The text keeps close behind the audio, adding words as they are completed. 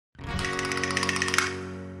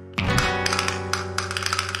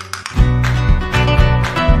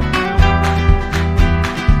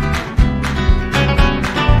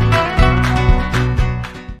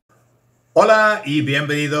Hola y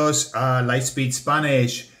bienvenidos a LightSpeed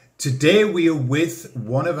Spanish. Today we are with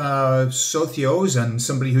one of our socios and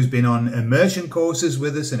somebody who's been on immersion courses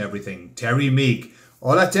with us and everything, Terry Meek.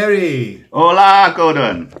 Hola, Terry. Hola,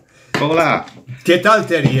 Gordon. Hola. ¿Qué tal,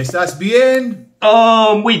 Terry? ¿Estás bien?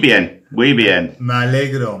 Oh, muy bien. Muy bien. Me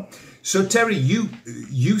alegro. So, Terry,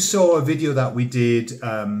 you saw a video that we did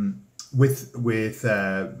with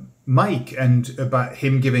Mike and about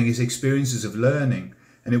him giving his experiences of learning.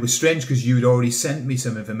 And it was strange because you'd already sent me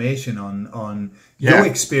some information on your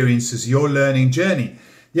experiences, your learning journey.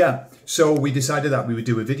 Yeah. So we decided that we would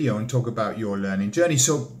do a video and talk about your learning journey.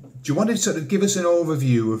 So do you want to sort of give us an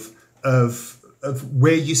overview of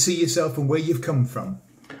where you see yourself and where you've come from?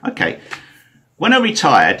 Okay. When I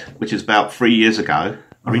retired, which is about 3 years ago,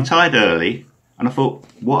 I retired early and I thought,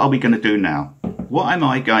 what are we going to do now? What am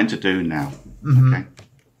I going to do now? Okay.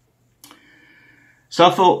 So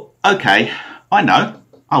I thought, okay, I know.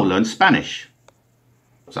 I'll learn Spanish.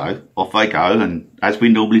 So off I go, and as we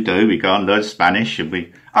normally do, we go and learn Spanish, and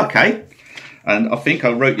okay. And I think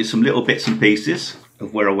I wrote you some little bits and pieces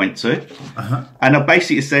of where I went to. And I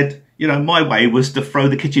basically said, you know, my way was to throw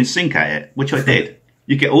the kitchen sink at it, which I did.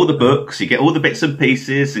 You get all the books, you get all the bits and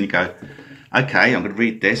pieces, and you go, okay, I'm going to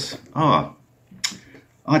read this. Oh,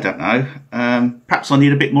 I don't know. Perhaps I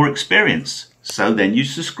need a bit more experience. So then you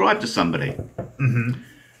subscribe to somebody.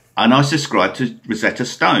 And I subscribed to Rosetta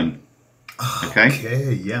Stone. Okay.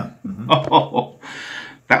 Okay. Yeah. Oh,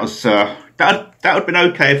 that was that would have been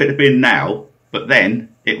okay if it had been now, but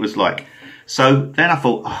then it was like. So then I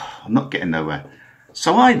thought, oh, I'm not getting nowhere.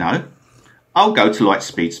 So I know I'll go to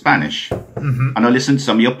LightSpeed Spanish, and I listened to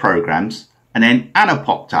some of your programs, and then Anna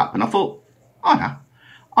popped up, and I thought, oh no,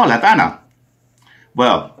 I'll have Anna.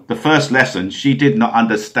 Well, the first lesson, she did not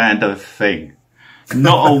understand a thing,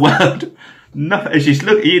 not a word. No, she's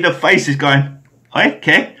looking at you, the face is going,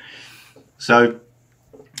 okay. So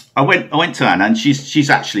I went to Anna, and she's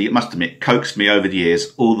actually, it must admit, coaxed me over the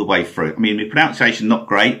years all the way through. I mean, my pronunciation not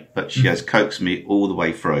great, but she has coaxed me all the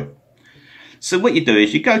way through. So what you do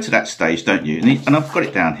is you go to that stage, don't you? And I've got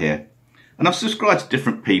it down here. And I've subscribed to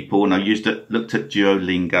different people, and I looked at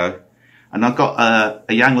Duolingo, and I've got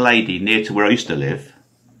a young lady near to where I used to live,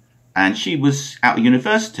 and she was out of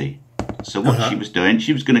university. So what she was doing,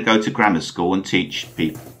 she was going to go to grammar school and teach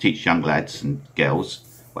young lads and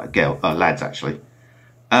girls, well, lads actually,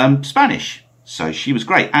 Spanish. So she was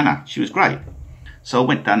great, Anna. She was great. So I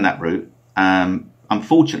went down that route.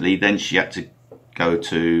 Unfortunately, then she had to go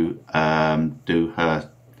to do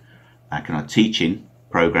her teaching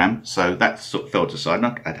program. So that sort of fell to the side, and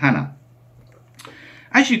I had Hannah.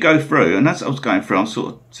 As you go through, and as I was going through, I'm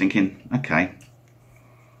sort of thinking, okay.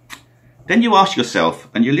 Then you ask yourself,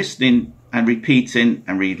 and you're listening and repeating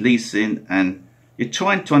and releasing, and you're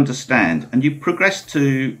trying to understand, and you progress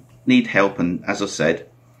to need help, and as I said,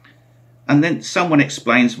 and then someone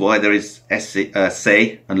explains why there is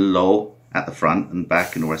se and lo at the front and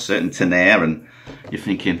back, and or a certain tener, and you're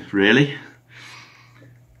thinking, really?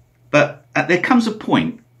 But there comes a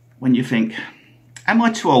point when you think, am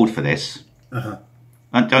I too old for this?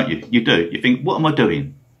 And don't you? You do. You think, what am I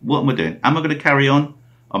doing? What am I doing? Am I going to carry on?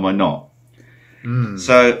 Am I not?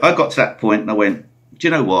 So I got to that point and I went, do you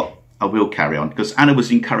know what? I will carry on, because Anna was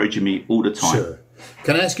encouraging me all the time. Sure.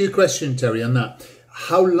 Can I ask you a question, Terry, on that?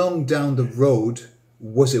 How long down the road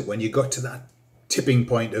was it when you got to that tipping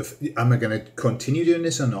point of, am I going to continue doing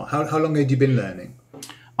this or not? How long had you been learning?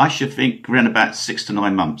 I should think around about 6 to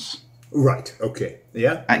 9 months. Right. Okay.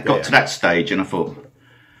 Yeah. I got to that stage and I thought,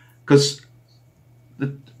 because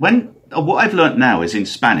what I've learned now is in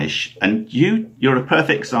Spanish, and you're a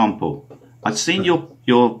perfect example. I've seen your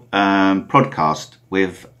podcast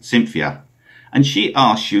with Cynthia, and she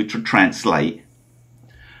asked you to translate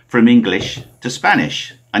from English to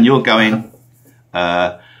Spanish, and you're going,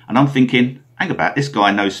 and I'm thinking, hang about, this guy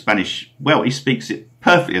knows Spanish well, he speaks it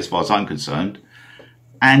perfectly as far as I'm concerned,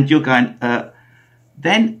 and you're going,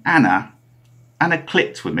 then Anna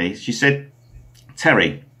clicked with me. She said,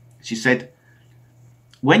 Terry, she said,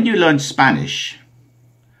 when you learn Spanish,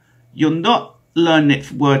 you're not learning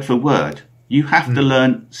it word for word. You have to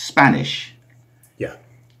learn Spanish. Yeah.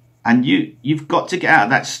 And you've got to get out of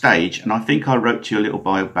that stage, and I think I wrote to you a little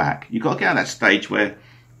while back, you've got to get out of that stage where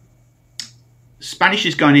Spanish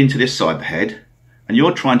is going into this side of the head, and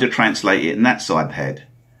you're trying to translate it in that side of the head,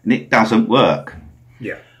 and it doesn't work.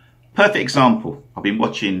 Yeah. Perfect example. I've been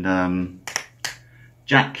watching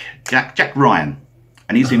Jack Ryan,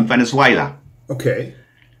 and he's in Venezuela. Okay.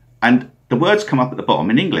 And the words come up at the bottom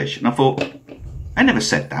in English, and I thought, I never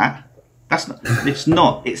said that. That's not, it's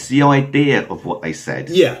not. It's the idea of what they said.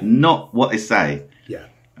 Yeah. Not what they say. Yeah.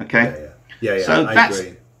 Okay. Yeah. So I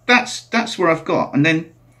agree. that's where I've got. And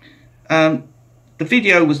then the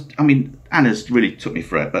video was, I mean, Anna's really took me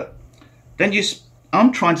through it, but then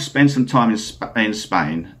I'm trying to spend some time in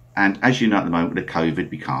Spain, and as you know, at the moment with the COVID,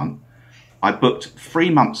 we can't. I booked 3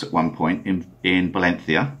 months at one point in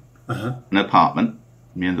Valencia, an apartment,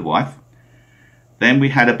 me and the wife. Then we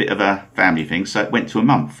had a bit of a family thing, so it went to a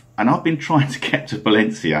month. And I've been trying to get to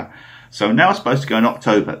Valencia. So now I'm supposed to go in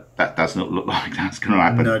October. That does not look like that's going to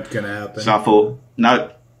happen. Not going to happen. So I thought,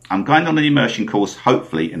 no, I'm going on an immersion course,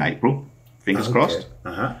 hopefully in April. Fingers crossed.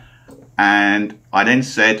 And I then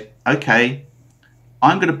said, okay,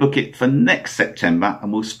 I'm going to book it for next September,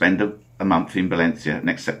 and we'll spend a month in Valencia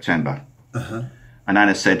next September. And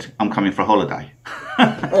Anna said, I'm coming for a holiday.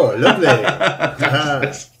 Oh, lovely.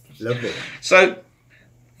 Lovely. So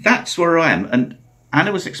that's where I am. And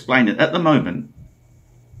Anna was explaining, at the moment,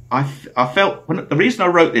 I felt, the reason I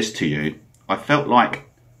wrote this to you, I felt like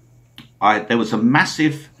there was a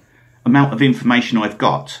massive amount of information I've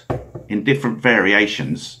got in different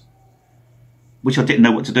variations, which I didn't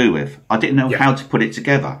know what to do with. I didn't know how to put it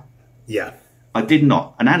together. Yeah. I did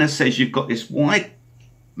not. And Anna says you've got this wide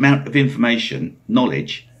amount of information,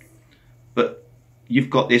 knowledge, but you've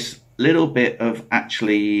got this little bit of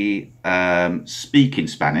actually speaking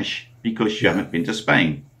Spanish because you haven't been to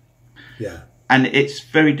Spain. Yeah. And it's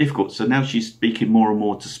very difficult. So now she's speaking more and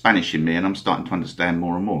more to Spanish in me, and I'm starting to understand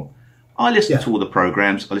more and more. I listen to all the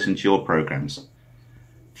programs. I listen to your programs.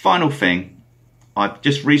 Final thing I've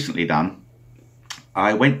just recently done,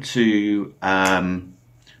 I went to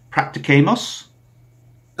Practiquemos.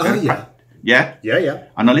 Oh, yeah. Yeah? Yeah, yeah.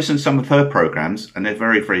 And I listened to some of her programs, and they're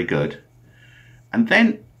very, very good. And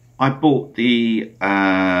then I bought the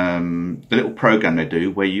little program they do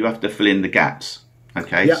where you have to fill in the gaps.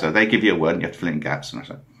 Okay, so they give you a word and you have to fill in gaps. And I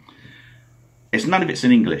said, it's none of it's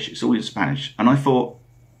in English, it's all in Spanish. And I thought,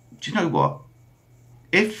 do you know what?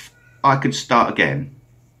 If I could start again,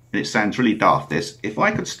 and it sounds really daft this, if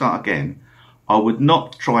I could start again, I would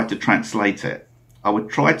not try to translate it. I would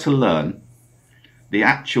try to learn the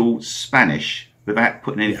actual Spanish without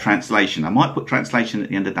putting any translation. I might put translation at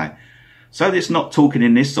the end of the day. So that it's not talking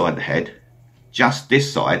in this side of the head, just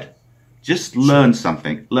this side. Just learn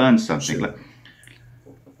something, learn something.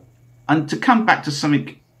 And to come back to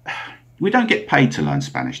something, we don't get paid to learn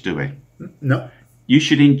Spanish, do we? No. You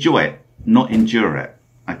should enjoy it, not endure it.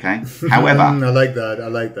 Okay. However, I like that. I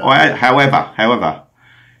like that. However,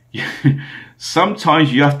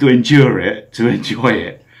 sometimes you have to endure it to enjoy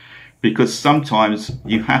it, because sometimes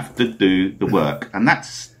you have to do the work, and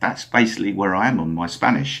that's basically where I am on my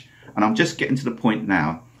Spanish. And I'm just getting to the point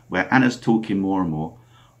now where Anna's talking more and more.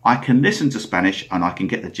 I can listen to Spanish and I can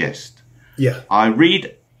get the gist. Yeah. I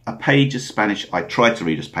read a page of Spanish. I try to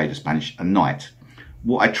read a page of Spanish a night.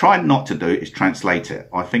 What I try not to do is translate it.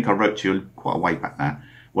 I think I wrote to you quite a way back there,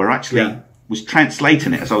 where I actually was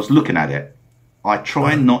translating it as I was looking at it. I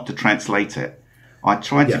try not to translate it. I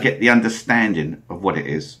try to get the understanding of what it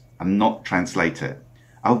is and not translate it.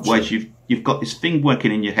 Otherwise, you've got this thing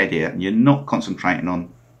working in your head here, and you're not concentrating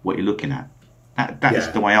on what you're looking at. That is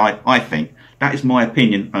the way I think. That is my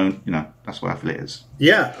opinion. That's the way I feel it is.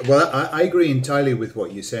 Yeah, well, I agree entirely with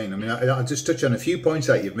what you're saying. I mean, I'll just touch on a few points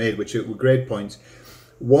that you've made, which are great points.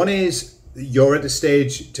 One is you're at a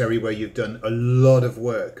stage, Terry, where you've done a lot of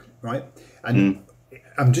work, right? And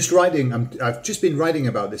I've just been writing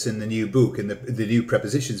about this in the new book, in the new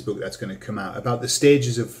prepositions book that's going to come out, about the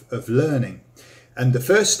stages of learning. And the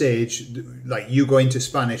first stage, like you going to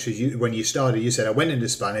Spanish, when you started, you said, I went into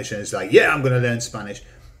Spanish, and it's like, yeah, I'm going to learn Spanish.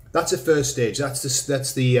 That's the first stage.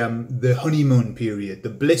 That's the honeymoon period, the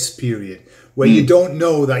bliss period, where you don't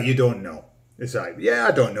know that you don't know. It's like, yeah,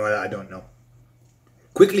 I don't know that I don't know.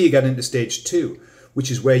 Quickly you get into stage 2,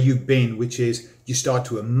 which is where you've been, which is you start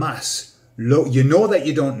to amass. You know that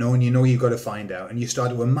you don't know, and you know you've got to find out, and you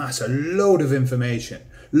start to amass a load of information,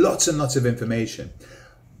 lots and lots of information.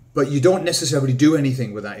 But you don't necessarily do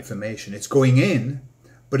anything with that information. It's going in,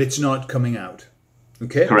 but it's not coming out.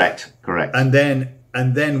 Okay? Correct. And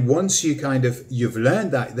then once you've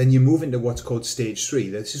learned that, then you move into what's called stage 3.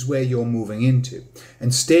 This is where you're moving into.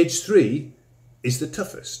 And stage 3 is the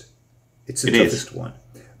toughest. It's the toughest one,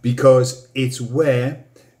 because it's where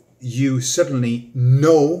you suddenly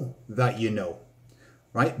know that you know.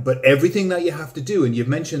 Right? But everything that you have to do, and you've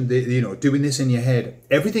mentioned doing this in your head,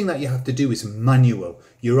 everything that you have to do is manual.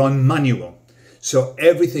 You're on manual. So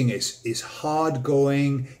everything is hard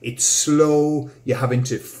going, it's slow, you're having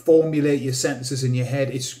to formulate your sentences in your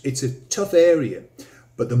head. It's a tough area.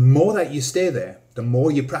 But the more that you stay there, the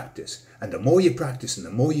more you practice. And the more you practice and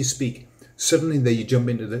the more you speak, suddenly there you jump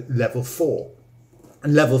into the level 4.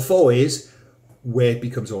 And level 4 is where it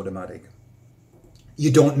becomes automatic. you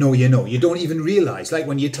don't know you know. You don't even realize. Like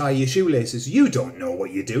when you tie your shoelaces, you don't know what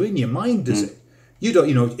you're doing. Your mind does it. You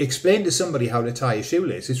don't, explain to somebody how to tie a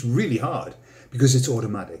shoelace. It's really hard because it's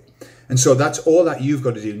automatic. And so that's all that you've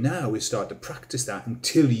got to do now is start to practice that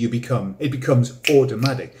until it becomes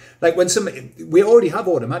automatic. Like when we already have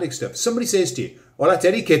automatic stuff. Somebody says to you, hola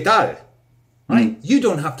Terry, ¿qué tal? Right? You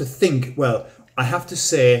don't have to think, well, I have to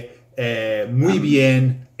say, muy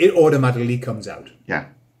bien. It automatically comes out. Yeah.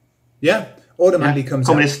 Yeah? Automatically comes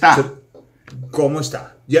 ¿Cómo out. está? So, ¿Cómo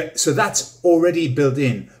está? Yeah, so that's already built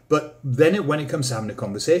in. But then when it comes to having a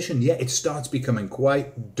conversation, it starts becoming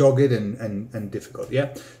quite dogged and difficult.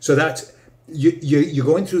 Yeah. So that you're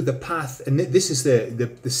going through the path, and this is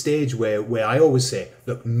the stage where I always say,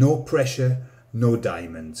 look, no pressure, no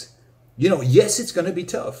diamonds. Yes, it's going to be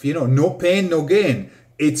tough. No pain, no gain.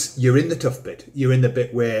 You're in the tough bit. You're in the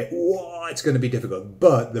bit where it's going to be difficult.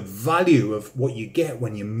 But the value of what you get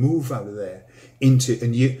when you move out of there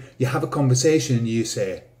and you have a conversation and you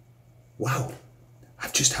say, wow,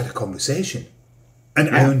 I've just had a conversation and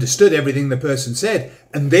I understood everything the person said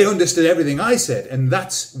and they understood everything I said. And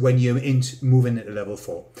that's when you're moving into level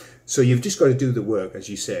 4. So you've just got to do the work, as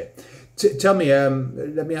you say. Tell me,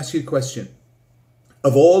 let me ask you a question.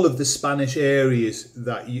 Of all of the Spanish areas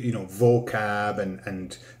that, vocab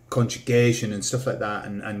and conjugation and stuff like that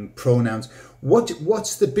and pronouns,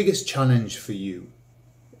 what's the biggest challenge for you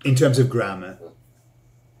in terms of grammar?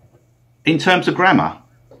 In terms of grammar?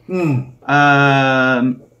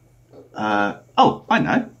 I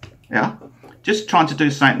know. Yeah. Just trying to do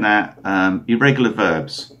something that irregular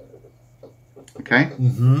verbs. Okay?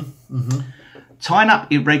 Tying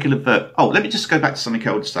up irregular verb. Oh, let me just go back to something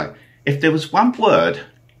I would say. If there was one verb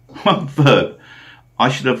I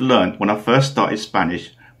should have learned when I first started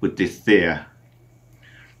Spanish would decir.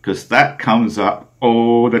 Because that comes up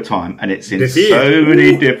all the time and it's in so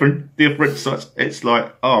many different sorts. It's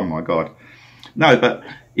like, oh my God. No, but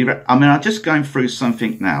I'm just going through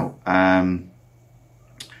something now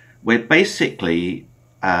where basically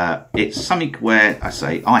it's something where I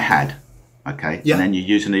say I had, okay, and then you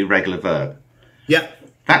use an irregular verb. Yeah.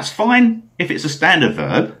 That's fine if it's a standard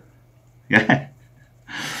verb, yeah,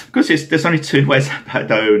 because there's only 2 ways: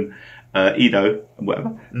 padone, ido, and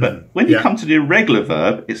whatever. But when you come to the irregular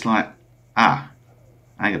verb, it's like, hang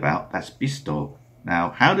about, that's visto.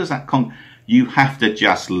 Now, how does that you have to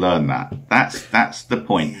just learn that. That's the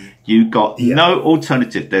point. You got no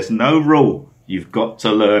alternative. There's no rule. You've got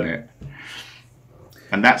to learn it.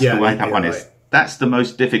 And that's the way that one is. That's the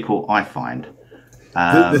most difficult, I find.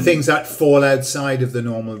 The things that fall outside of the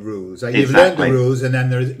normal rules. Like you've learned the rules, and then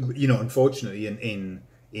there's, unfortunately,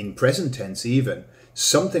 in present tense even,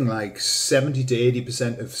 something like 70 to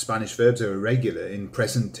 80% of Spanish verbs are irregular in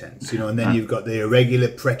present tense. And then you've got the irregular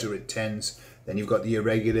preterite tense. Then you've got the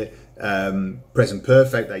irregular present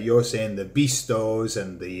perfect that you're saying, the vistos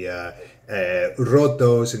and the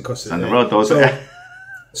rotos and cosas. And the rotos.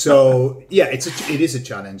 So it is a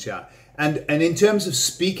challenge, yeah. And in terms of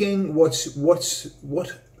speaking, what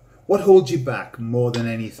holds you back more than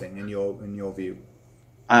anything in your view?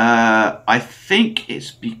 I think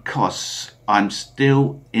it's because I'm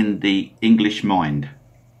still in the English mind.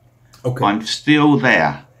 Okay. I'm still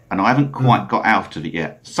there. And I haven't quite got out of it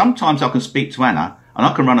yet. Sometimes I can speak to Anna and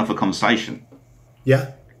I can run off a conversation.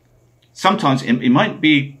 Yeah. Sometimes it might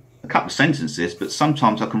be a couple of sentences, but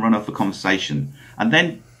sometimes I can run off a conversation. And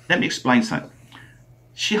then let me explain something.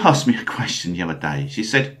 She asked me a question the other day. She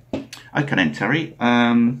said, okay then, Terry,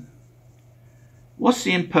 what's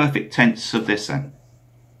the imperfect tense of this then?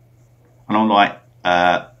 And I'm like,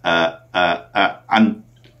 and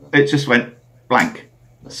it just went blank.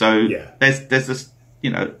 So there's this,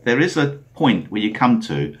 there is a point where you come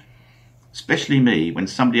to, especially me, when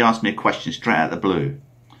somebody asks me a question straight out of the blue.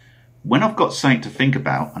 When I've got something to think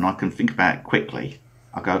about and I can think about it quickly,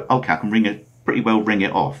 I go, okay, I can pretty well ring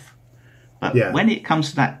it off. But when it comes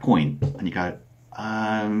to that point and you go,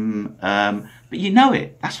 but you know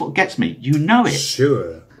it, that's what gets me. You know it.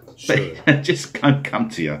 Sure. But it just can't come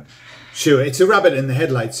to you. Sure. It's a rabbit in the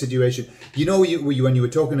headlights situation. When you were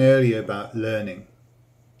talking earlier about learning,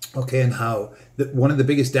 okay, and how one of the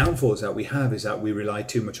biggest downfalls that we have is that we rely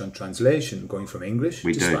too much on translation, going from English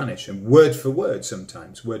to Spanish, and word for word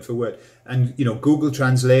sometimes, word for word. And, Google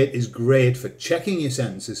Translate is great for checking your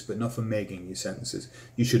sentences, but not for making your sentences.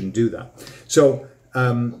 You shouldn't do that. So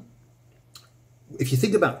if you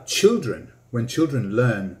think about children, when children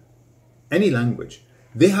learn any language,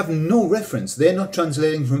 they have no reference. They're not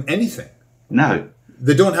translating from anything. No.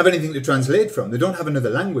 They don't have anything to translate from. They don't have another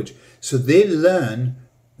language. So they learn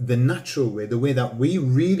the natural way, the way that we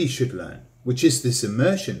really should learn, which is this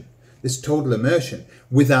immersion, this total immersion,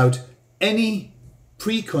 without any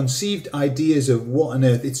preconceived ideas of what on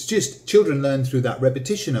earth. It's just children learn through that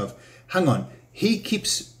repetition of, hang on, he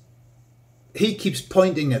keeps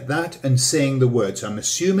pointing at that and saying the word, so I'm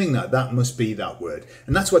assuming that that must be that word.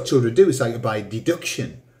 And that's what children do. It's like by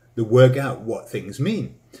deduction, they work out what things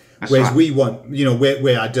mean. That's Whereas right. We want, you know,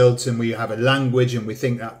 we're adults and we have a language and we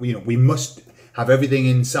think that, you know, we must have everything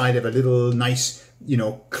inside of a little nice, you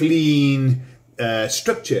know, clean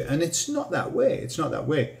structure. And it's not that way. It's not that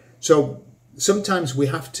way. So sometimes we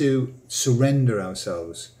have to surrender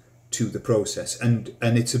ourselves to the process. And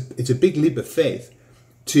it's a big leap of faith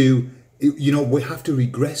to, you know, we have to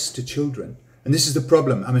regress to children. And this is the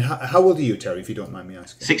problem. I mean, how old are you, Terry, if you don't mind me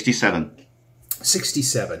asking? 67.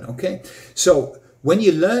 67, okay. So when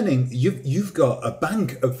you're learning, you've got a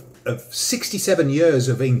bank of 67 years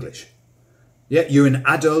of English. Yeah, you're an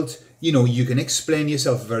adult, you know, you can explain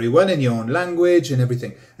yourself very well in your own language and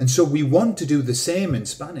everything. And so we want to do the same in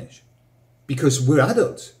Spanish because we're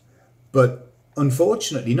adults. But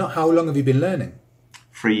unfortunately, not. How long have you been learning?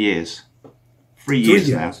 3 years. 3 years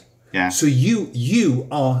now. Yeah. So you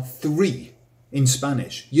are 3 in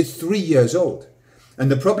Spanish. You're 3 years old. And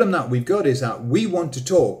the problem that we've got is that we want to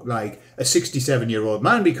talk like a 67-year-old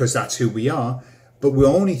man because that's who we are, but we're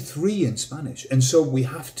only 3 in Spanish. And so we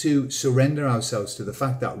have to surrender ourselves to the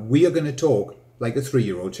fact that we are going to talk like a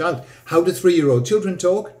 3-year-old child. How do 3-year-old children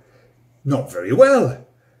talk? Not very well.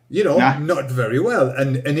 You know, not very well.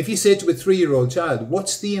 And if you say to a 3-year-old child,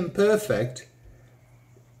 what's the imperfect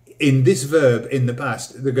in this verb in the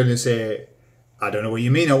past? They're going to say, I don't know what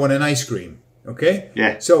you mean. I want an ice cream. Okay?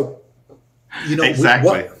 Yeah. So, you know,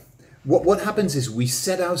 exactly. What happens is we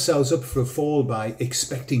set ourselves up for a fall by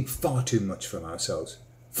expecting far too much from ourselves.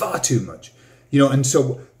 Far too much. You know, and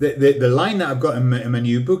so the line that I've got in my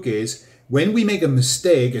new book is, when we make a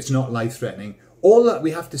mistake, it's not life-threatening. All that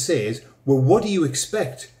we have to say is, well, what do you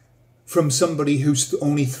expect from somebody who's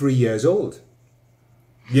only 3 years old?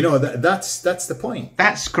 You know, that's the point.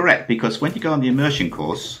 That's correct, because when you go on the immersion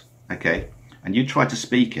course, okay, and you try to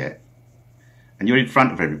speak it, and you're in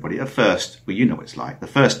front of everybody, at first, well, you know what it's like. The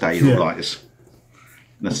first day, you're all like this.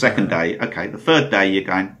 And the second day, okay. The third day, you're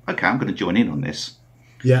going, okay, I'm going to join in on this.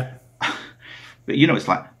 Yeah. But you know, it's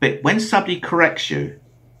like, but when somebody corrects you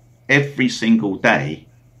every single day,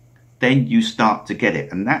 then you start to get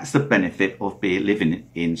it. And that's the benefit of living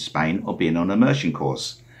in Spain or being on an immersion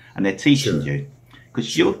course. And they're teaching you.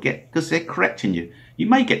 Because they're correcting you. You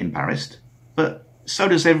may get embarrassed, but so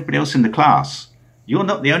does everybody else in the class. You're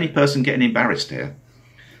not the only person getting embarrassed here.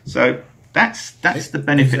 So that's the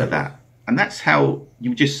benefit of that. And that's how,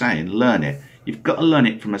 you were just saying, learn it. You've got to learn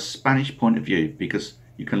it from a Spanish point of view, because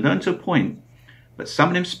you can learn to a point, but some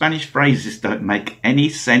of them Spanish phrases don't make any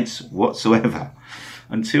sense whatsoever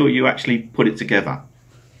until you actually put it together.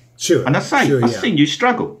 Sure. And I've seen you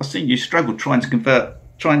struggle. I've seen you struggle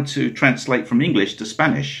trying to translate from English to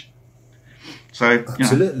Spanish. So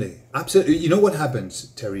absolutely. Absolutely. You know what happens,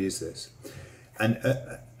 Terry, is this.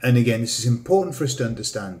 And again, this is important for us to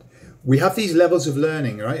understand. We have these levels of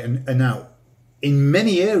learning, right? And now, in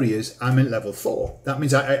many areas, I'm in level 4. That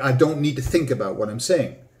means I don't need to think about what I'm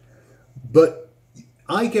saying. But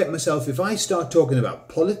I get myself, if I start talking about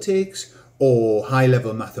politics or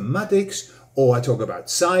high-level mathematics, or I talk about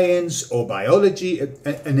science or biology,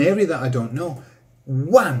 an area that I don't know,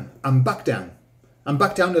 wham, I'm back down. I'm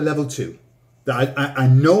back down to level 2. That I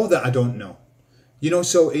know that I don't know. You know,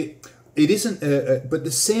 so it isn't, but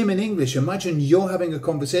the same in English. Imagine you're having a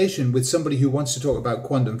conversation with somebody who wants to talk about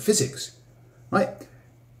quantum physics, right?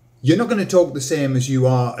 You're not going to talk the same as you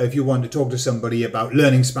are if you want to talk to somebody about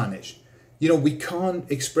learning Spanish. You know, we can't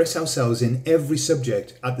express ourselves in every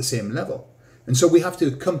subject at the same level. And so we have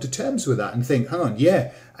to come to terms with that and think, hang on,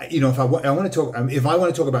 yeah, you know, if I want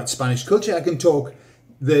to talk about Spanish culture, I can talk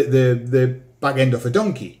the back end of a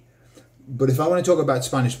donkey. But if I want to talk about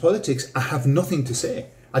Spanish politics, I have nothing to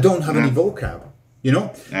say. I don't have any vocab, you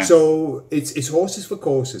know? Yeah. So it's horses for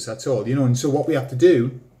courses, that's all, you know? And so what we have to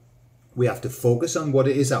do, we have to focus on what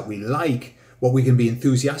it is that we like, what we can be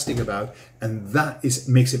enthusiastic about, and that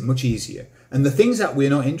makes it much easier. And the things that we're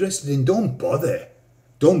not interested in, don't bother,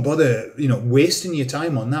 you know, wasting your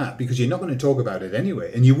time on that, because you're not going to talk about it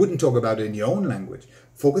anyway, and you wouldn't talk about it in your own language.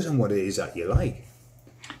 Focus on what it is that you like.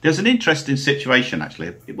 There's an interesting situation,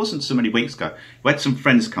 actually. It wasn't so many weeks ago. We had some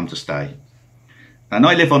friends come to stay. And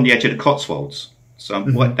I live on the edge of the Cotswolds, so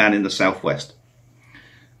I'm right down in the southwest.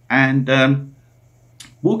 And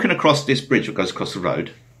walking across this bridge that goes across the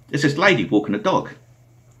road, there's this lady walking a dog,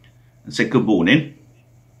 and said, "Good morning."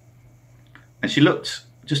 And she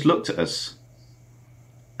just looked at us,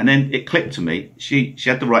 and then it clicked to me. She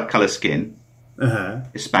had the right colour skin.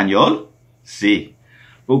 Espanol, sí.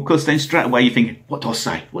 Well, because then straight away you're thinking, what do I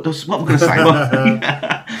say? What am I going to say?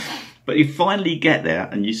 What? But you finally get there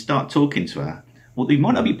and you start talking to her. Well, you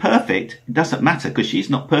might not be perfect. It doesn't matter because she's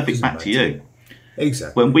not perfect back to you.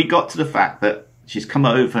 Exactly. When we got to the fact that she's come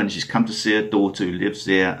over and she's come to see her daughter who lives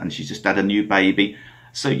here and she's just had a new baby.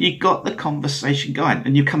 So you got the conversation going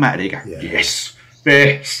and you come out of there and you go, yes,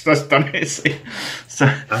 that's done it. So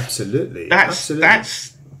absolutely.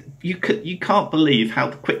 That's you can't believe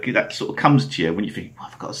how quickly that sort of comes to you when you think,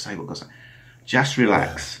 what I've got to say, what I've got to say. Just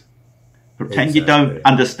relax. Pretend you don't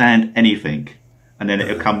understand anything and then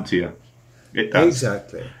it'll come to you. It does.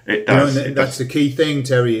 Exactly. It does. That's the key thing,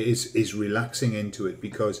 Terry, is relaxing into it,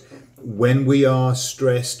 because when we are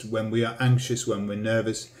stressed, when we are anxious, when we're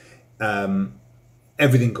nervous,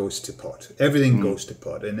 everything goes to pot. Everything goes to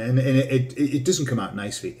pot, and it doesn't come out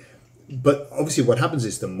nicely. But obviously what happens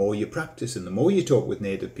is the more you practice and the more you talk with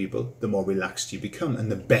native people, the more relaxed you become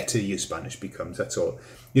and the better your Spanish becomes. That's all.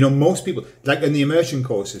 You know, most people, like in the immersion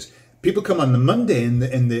courses, people come on the Monday and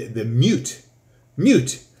the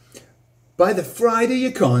mute. By the Friday,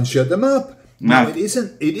 you can't shut them up. No. Now, it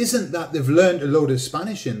isn't that they've learned a load of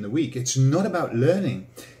Spanish in the week. It's not about learning.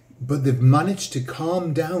 But they've managed to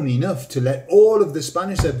calm down enough to let all of the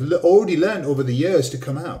Spanish they've already learned over the years to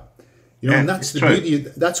come out. You know, and that's the beauty.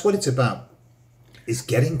 That's what it's about, is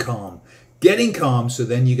getting calm. Getting calm so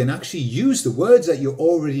then you can actually use the words that you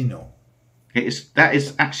already know. That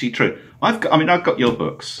is actually true. I've got your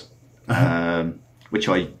books, which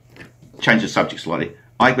I change the subject slightly,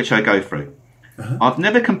 which I go through. I've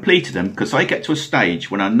never completed them because I get to a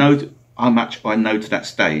stage when I know how much I know to that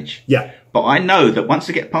stage. Yeah. But I know that once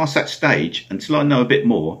I get past that stage, until I know a bit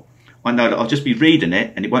more, I know that I'll just be reading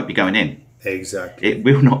it and it won't be going in. Exactly. It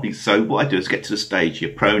will not be. So what I do is get to the stage, your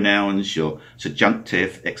pronouns, your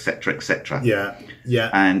subjunctive, etc., etc. Yeah, yeah.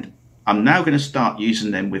 And I'm now going to start using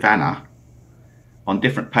them with Anna on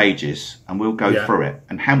different pages, and we'll go through it.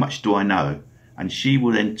 And how much do I know? And she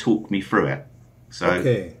will then talk me through it. So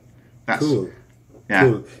that's cool. Yeah.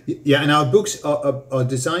 Cool. Yeah, and our books are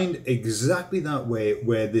designed exactly that way,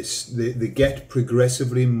 where they get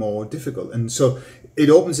progressively more difficult, and so it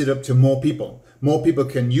opens it up to more people. More people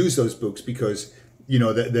can use those books because, you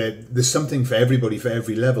know, there's something for everybody for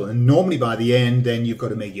every level. And normally by the end, then you've got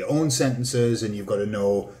to make your own sentences and you've got to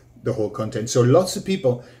know the whole content. So lots of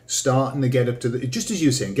people starting to get up to just as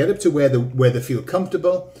you're saying, get up to where they feel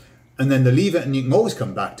comfortable, and then they leave it, and you can always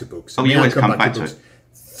come back to books. Oh, you always come back to it.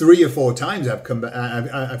 3 or 4 times I've come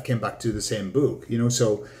back to the same book, you know.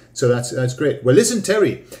 So that's great. Well, listen,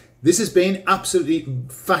 Terry. This has been absolutely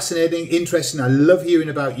fascinating, interesting. I love hearing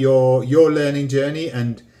about your learning journey,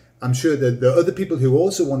 and I'm sure that there are other people who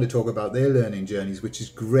also want to talk about their learning journeys, which is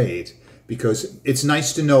great, because it's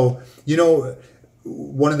nice to know, you know,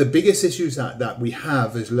 one of the biggest issues that we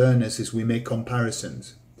have as learners is we make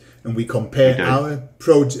comparisons, and we compare our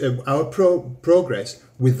progress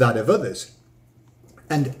with that of others.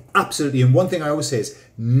 And absolutely, and one thing I always say is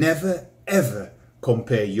never, ever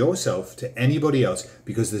compare yourself to anybody else,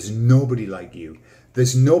 because there's nobody like you.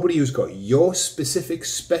 There's nobody who's got your specific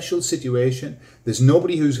special situation. There's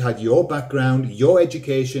nobody who's had your background, your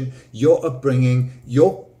education, your upbringing,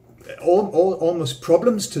 your almost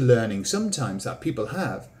problems to learning sometimes that people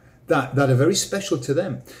have that are very special to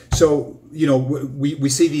them. So, you know, we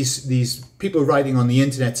see these people writing on the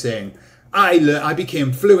internet saying, I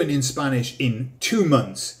became fluent in Spanish in 2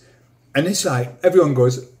 months. And it's like, everyone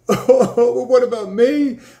goes, oh, what about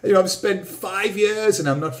me? You know, I've spent 5 years and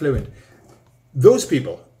I'm not fluent. Those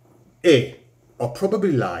people, A, are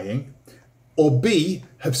probably lying, or B,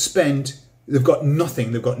 they've got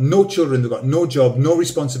nothing. They've got no children, they've got no job, no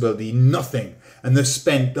responsibility, nothing. And they've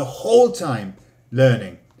spent the whole time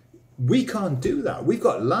learning. We can't do that. We've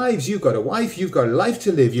got lives. You've got a wife, you've got a life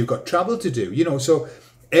to live, you've got travel to do, you know, so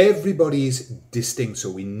everybody's distinct. So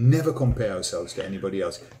we never compare ourselves to anybody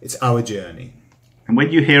else. It's our journey. And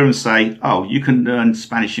when you hear them say, oh, you can learn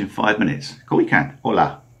Spanish in 5 minutes. Cool, we can.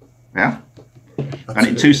 Hola. Yeah? Absolutely. And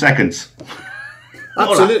in 2 seconds.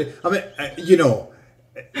 Absolutely. I mean, you know,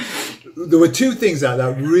 there were 2 things that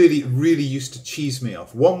really, really used to cheese me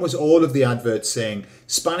off. One was all of the adverts saying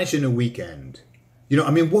Spanish in a weekend. You know,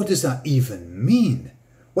 I mean, what does that even mean?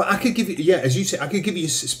 Well, I could give you, as you say, I could give you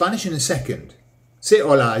Spanish in a second. Say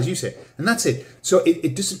hola, as you say, and that's it. So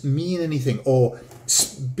it doesn't mean anything. Or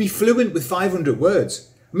be fluent with 500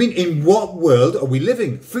 words. I mean, in what world are we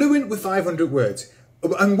living? Fluent with 500 words.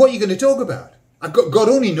 And what are you going to talk about? God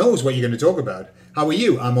only knows what you're going to talk about. How are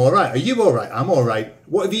you? I'm all right. Are you all right? I'm all right.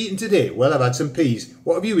 What have you eaten today? Well, I've had some peas.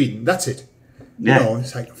 What have you eaten? That's it. Yeah. You know,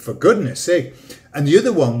 it's like, for goodness sake. And the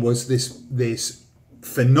other one was this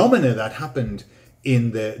phenomena that happened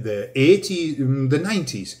in the 80s, the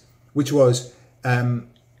 90s, which was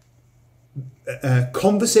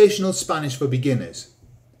conversational Spanish for beginners.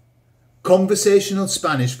 Conversational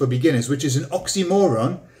Spanish for beginners, which is an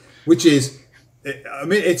oxymoron, which is, I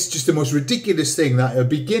mean, it's just the most ridiculous thing that a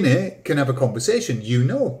beginner can have a conversation. You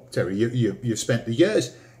know, Terry, you've spent the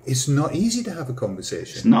years. It's not easy to have a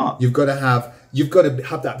conversation. It's not. You've got to have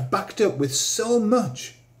that backed up with so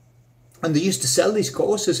much. And they used to sell these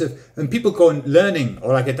courses and people going learning.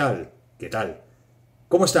 Hola, ¿qué tal? ¿Qué tal?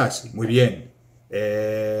 ¿Cómo estás? Muy bien.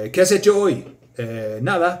 ¿Qué has hecho hoy?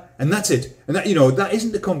 Nada. And that's it. And that, you know, that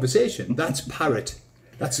isn't a conversation. That's parrot.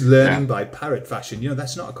 That's learning by parrot fashion. You know,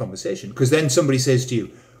 that's not a conversation. Because then somebody says to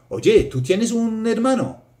you, oye, ¿tú tienes un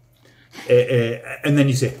hermano? And then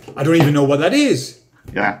you say, I don't even know what that is.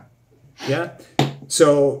 Yeah. Yeah.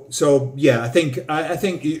 So yeah, I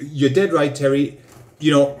think you're dead right, Terry.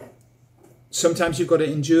 You know, sometimes you've got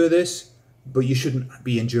to endure this, but you shouldn't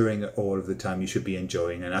be enduring it all of the time. You should be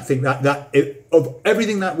enjoying. And I think that of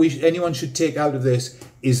everything that anyone should take out of this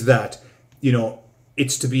is that, you know,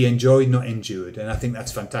 it's to be enjoyed, not endured. And I think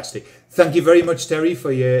that's fantastic. Thank you very much, Terry,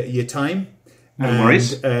 for your time. No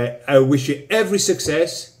worries. I wish you every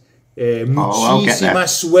success. I'll get there. Muchísima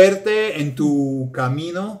suerte en tu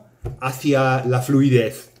camino hacia la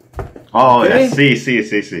fluidez. Oh, Okay? yeah.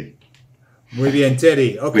 Sí. Muy bien,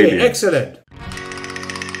 Terry. Okay, excellent.